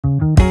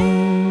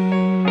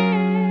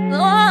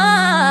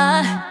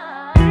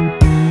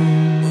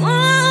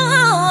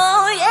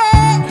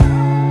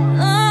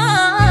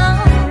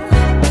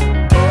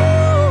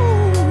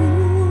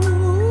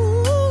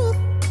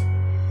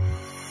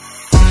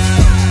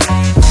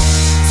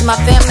To my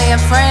family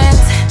and friends,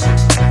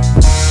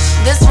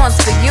 this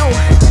one's for you.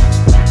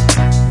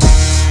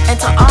 And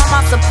to all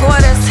my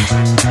supporters,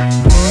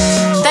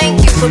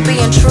 thank you for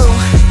being true.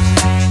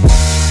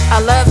 I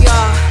love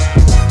y'all.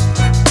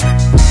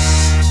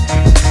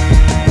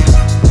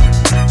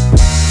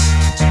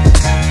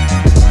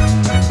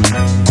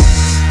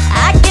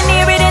 I can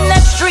hear it in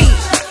the street,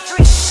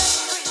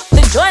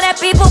 the joy that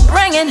people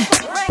bringing,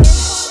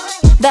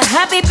 the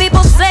happy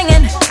people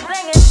singing.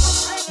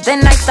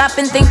 Then I stop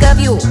and think of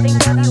you.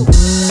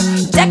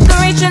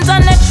 Decorations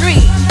on the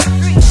tree,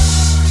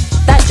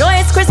 that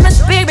joyous Christmas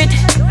spirit.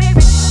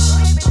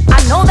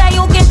 I know that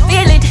you can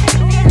feel it.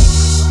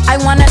 I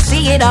wanna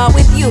see it all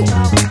with you.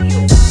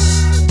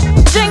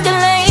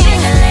 Jingling,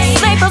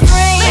 sleigh bells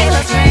ring,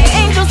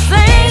 angels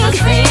sing,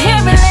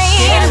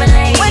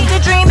 caroling, winter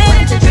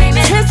dreaming.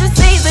 'Tis the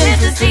season,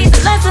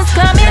 lessons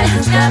coming. I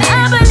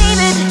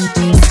believe it.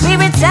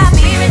 Spirits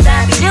happy,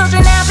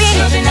 children happy.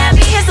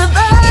 It's a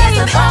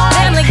vibe,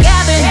 family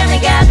gathered,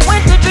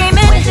 winter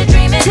dreaming.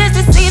 'Tis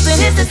the season,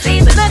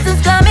 lessons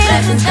coming.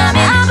 I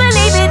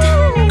believe it.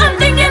 I'm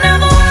thinking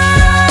of a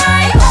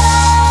white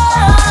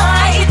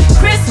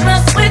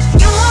Christmas with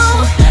you.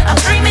 I'm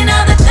dreaming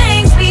of the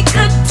things we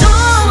could do.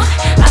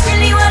 I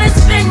really wanna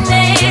spend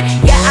it.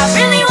 Yeah, I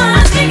really wanna.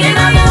 I'm thinking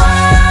of a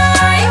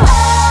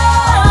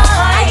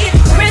white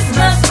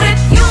Christmas with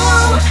you.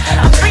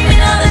 I'm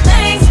dreaming of the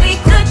things we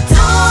could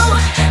do.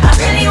 I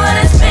really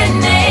wanna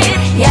spend it.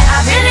 Yeah, I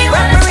really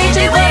wanna reach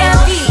it with a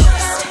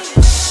feast.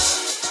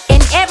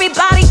 And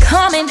everybody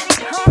coming,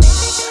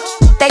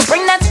 they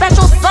bring that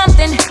special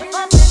something.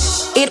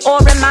 It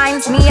all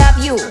reminds me of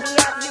you.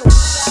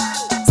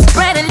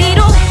 Spread a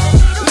little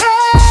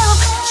love,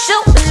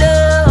 show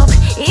love.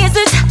 It's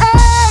a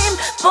time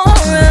for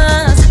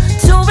us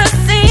to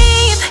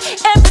receive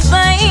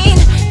everything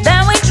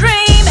that we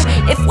dream.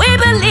 If we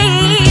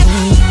believe,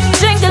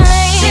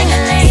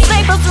 jingling,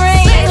 sleigh bells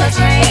ring,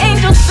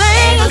 angels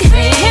sing,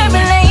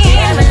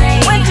 caroling,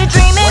 winter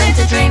dreaming.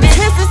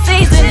 'Tis the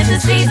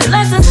season,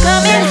 lessons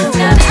coming.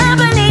 I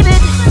believe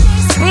it.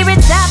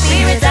 Spirits happy,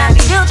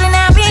 children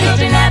happy.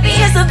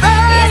 It's a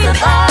vibe,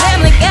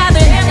 family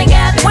gathered,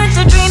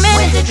 winter dreaming.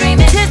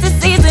 'Tis the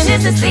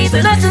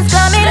season, lessons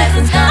coming. I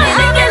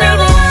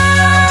believe it.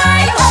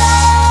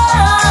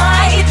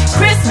 White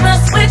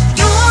Christmas with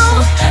you.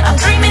 I'm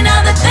dreaming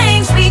of the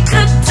things we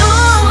could do.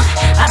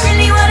 I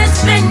really wanna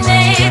spend it.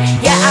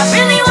 Yeah, I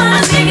really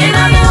wanna sing it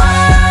on the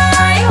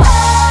white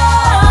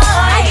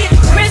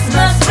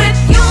Christmas with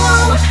you.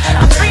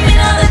 I'm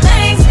dreaming of the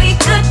things we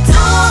could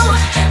do.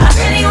 I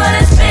really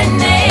wanna spend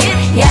it.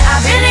 Yeah, I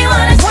really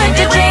wanna spend it.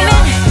 Winter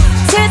dreaming,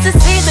 'tis the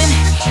season,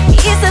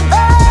 it's a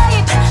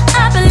vibe.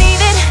 I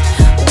believe it.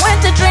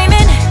 Winter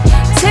dreaming,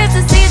 'tis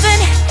the season.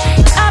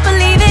 I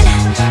believe it.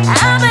 I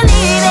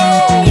believe it.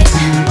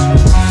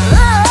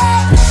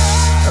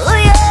 Oh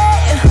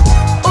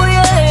yeah, oh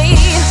yeah,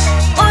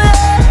 oh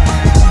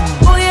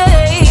yeah, oh yeah,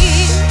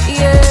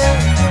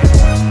 yeah.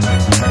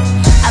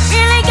 I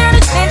really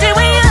gotta spend it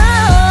with you.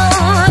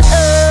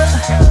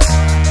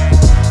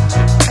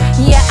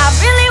 Yeah, I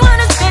really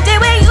wanna spend it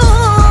with you.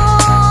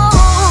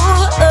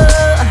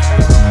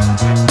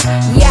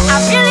 Yeah, I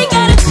really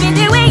gotta spend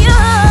it with you.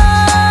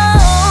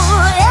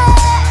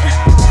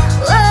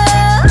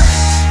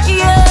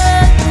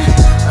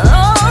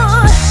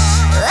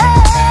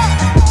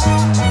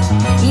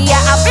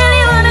 Yeah, I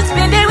really wanna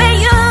spend it with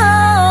you.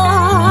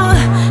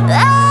 Oh,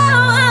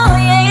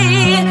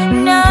 yeah,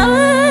 no.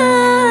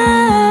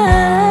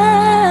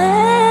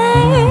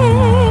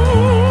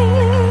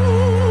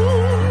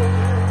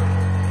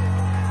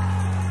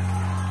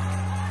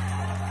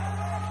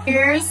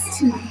 Here's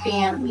to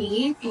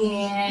family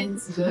and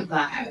good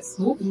vibes.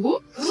 Whoop,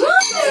 whoop.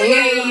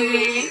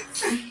 Hey.